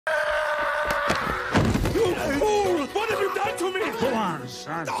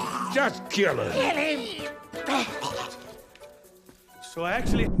son. Just kill him. Kill him!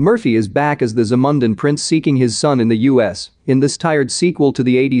 Murphy is back as the Zamundan prince seeking his son in the US in this tired sequel to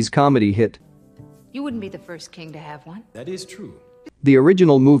the 80s comedy hit. You wouldn't be the first king to have one. That is true. The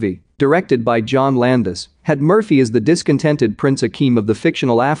original movie, directed by John Landis, had Murphy as the discontented Prince Akeem of the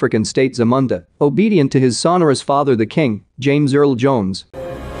fictional African state Zamunda, obedient to his sonorous father the king, James Earl Jones.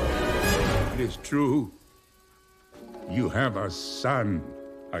 It is true. You have a son,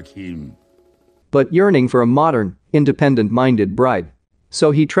 Akeem. But yearning for a modern, independent-minded bride.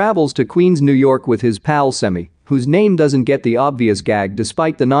 So he travels to Queens, New York with his pal Semi, whose name doesn't get the obvious gag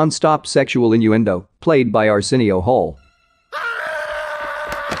despite the non-stop sexual innuendo, played by Arsenio Hall.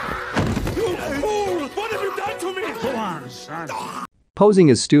 Posing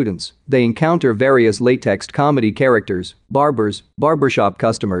as students, they encounter various latex comedy characters, barbers, barbershop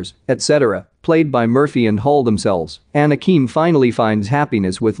customers, etc., played by Murphy and Hall themselves, and Akeem finally finds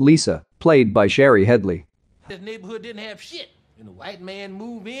happiness with Lisa, played by Sherry Headley. This neighborhood didn't have shit. And the white man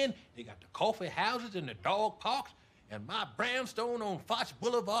move in, they got the coffee houses and the dog parks, and my brownstone on Fox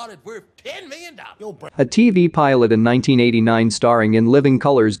Boulevard is worth $10 million. A TV pilot in 1989 starring in living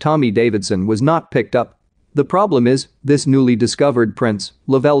colors Tommy Davidson was not picked up. The problem is, this newly discovered prince,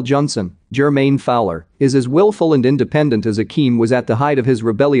 Lavelle Johnson, Jermaine Fowler, is as willful and independent as Akeem was at the height of his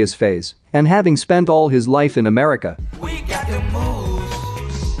rebellious phase, and having spent all his life in America,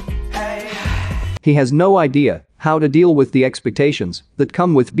 he has no idea how to deal with the expectations that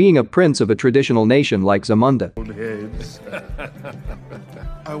come with being a prince of a traditional nation like Zamunda.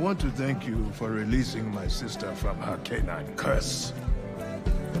 I want to thank you for releasing my sister from her canine curse.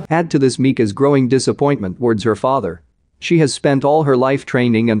 Add to this Mika's growing disappointment towards her father. She has spent all her life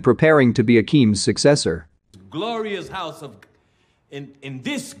training and preparing to be Akeem's successor. Glorious house of... In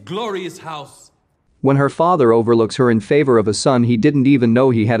this glorious house. When her father overlooks her in favor of a son he didn't even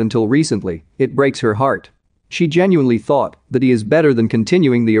know he had until recently, it breaks her heart. She genuinely thought that he is better than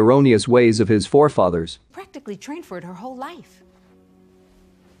continuing the erroneous ways of his forefathers. Practically trained for it her whole life.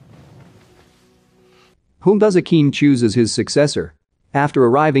 Whom does Akeem choose as his successor? After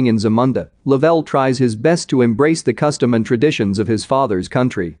arriving in Zamunda, Lavelle tries his best to embrace the custom and traditions of his father's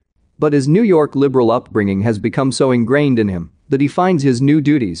country. But his New York liberal upbringing has become so ingrained in him that he finds his new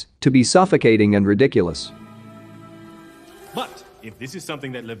duties to be suffocating and ridiculous. But if this is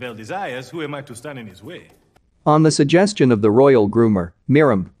something that Lavelle desires, who am I to stand in his way? On the suggestion of the royal groomer,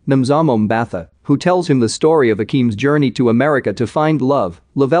 Miriam Namzamo Mbatha, who tells him the story of Akeem's journey to America to find love,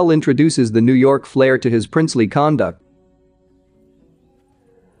 Lavelle introduces the New York flair to his princely conduct.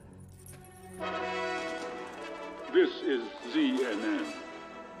 This is ZNN.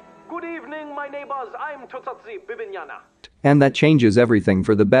 Good evening, my neighbors. I'm Tutsatsi Bibinyana. And that changes everything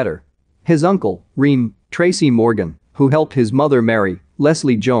for the better. His uncle, Reem Tracy Morgan, who helped his mother Mary,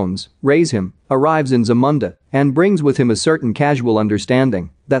 Leslie Jones, raise him, arrives in Zamunda and brings with him a certain casual understanding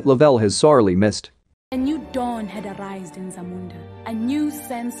that Lavelle has sorely missed. A new dawn had arisen in Zamunda, a new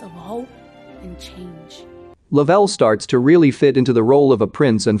sense of hope and change. Lavelle starts to really fit into the role of a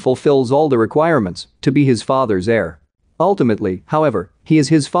prince and fulfills all the requirements to be his father's heir. Ultimately, however, he is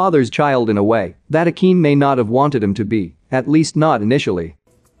his father's child in a way that Akeem may not have wanted him to be, at least not initially.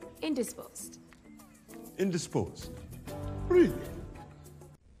 Indisposed. Indisposed? Really?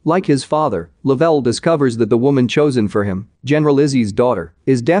 Like his father, Lavelle discovers that the woman chosen for him, General Izzy's daughter,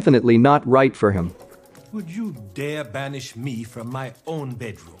 is definitely not right for him. Would you dare banish me from my own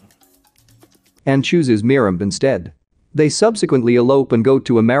bedroom? And chooses Miriam instead. They subsequently elope and go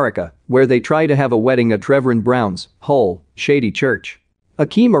to America, where they try to have a wedding at Reverend Brown's, Hull, Shady Church.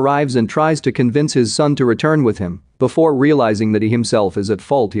 Akeem arrives and tries to convince his son to return with him, before realizing that he himself is at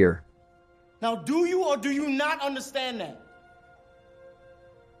fault here. Now do you or do you not understand that?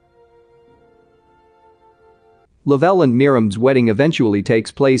 Lavelle and Miriam's wedding eventually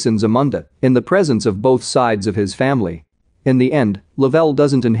takes place in Zamunda, in the presence of both sides of his family. In the end, Lavelle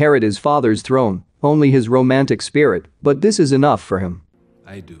doesn't inherit his father's throne, only his romantic spirit, but this is enough for him.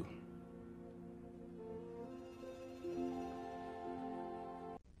 I do.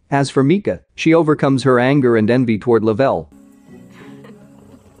 As for Mika, she overcomes her anger and envy toward Lavelle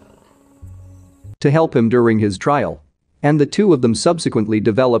to help him during his trial. And the two of them subsequently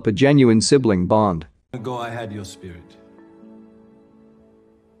develop a genuine sibling bond. Ago I had your spirit.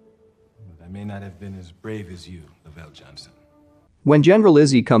 But I may not have been as brave as you, Lavelle Johnson. When General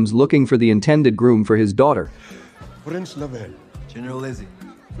Izzy comes looking for the intended groom for his daughter, Prince Lavelle. General Izzy.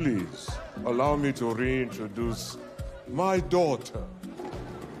 Please, allow me to reintroduce my daughter.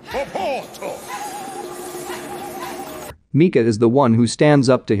 Paporto! Mika is the one who stands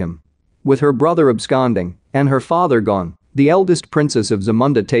up to him. With her brother absconding and her father gone, The eldest princess of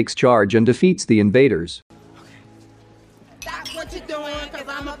Zamunda takes charge and defeats the invaders. That's what you're doing, 'cause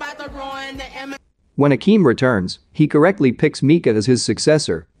I'm about to ruin the When Akeem returns, he correctly picks Mika as his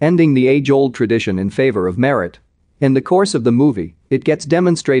successor, ending the age-old tradition in favor of merit. In the course of the movie, it gets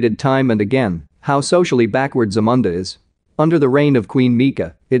demonstrated time and again how socially backward Zamunda is. Under the reign of Queen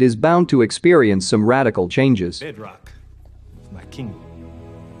Mika, it is bound to experience some radical changes. Bedrock of my kingdom.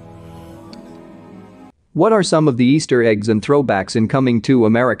 What are some of the Easter eggs and throwbacks in Coming to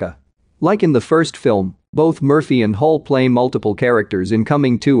America? Like in the first film, both Murphy and Hall play multiple characters in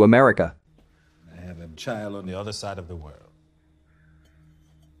Coming to America. I have a child on the other side of the world.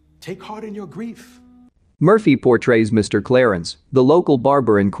 Take heart in your grief. Murphy portrays Mr. Clarence, the local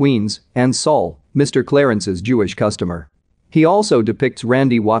barber in Queens, and Saul, Mr. Clarence's Jewish customer. He also depicts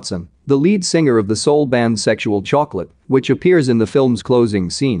Randy Watson, the lead singer of the soul band Sexual Chocolate, which appears in the film's closing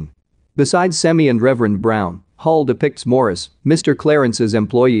scene. Besides Semi and Reverend Brown, Hall depicts Morris, Mr. Clarence's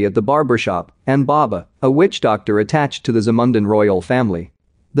employee at the barbershop, and Baba, a witch doctor attached to the Zamundan royal family.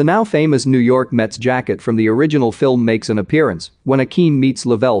 The now famous New York Mets jacket from the original film makes an appearance when Akeem meets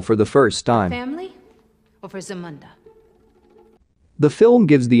Lavelle for the first time. Family? Or for Zamunda? The film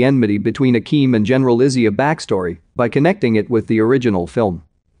gives the enmity between Akeem and General Izzy a backstory by connecting it with the original film.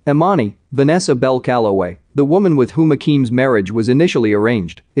 Imani, Vanessa Bell Calloway, the woman with whom Akeem's marriage was initially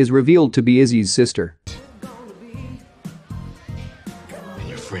arranged, is revealed to be Izzy's sister. And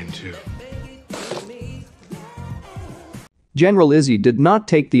your friend too. General Izzy did not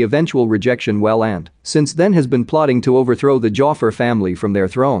take the eventual rejection well and, since then, has been plotting to overthrow the Joffer family from their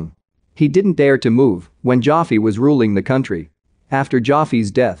throne. He didn't dare to move when Joffe was ruling the country. After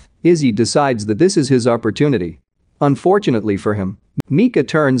Joffe's death, Izzy decides that this is his opportunity. Unfortunately for him, Mika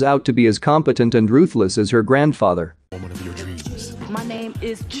turns out to be as competent and ruthless as her grandfather. Woman of your dreams. My name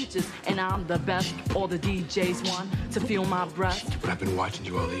is Peaches, and I'm the best. All the DJs want to feel my breath. But I've been watching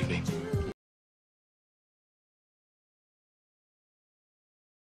you all evening.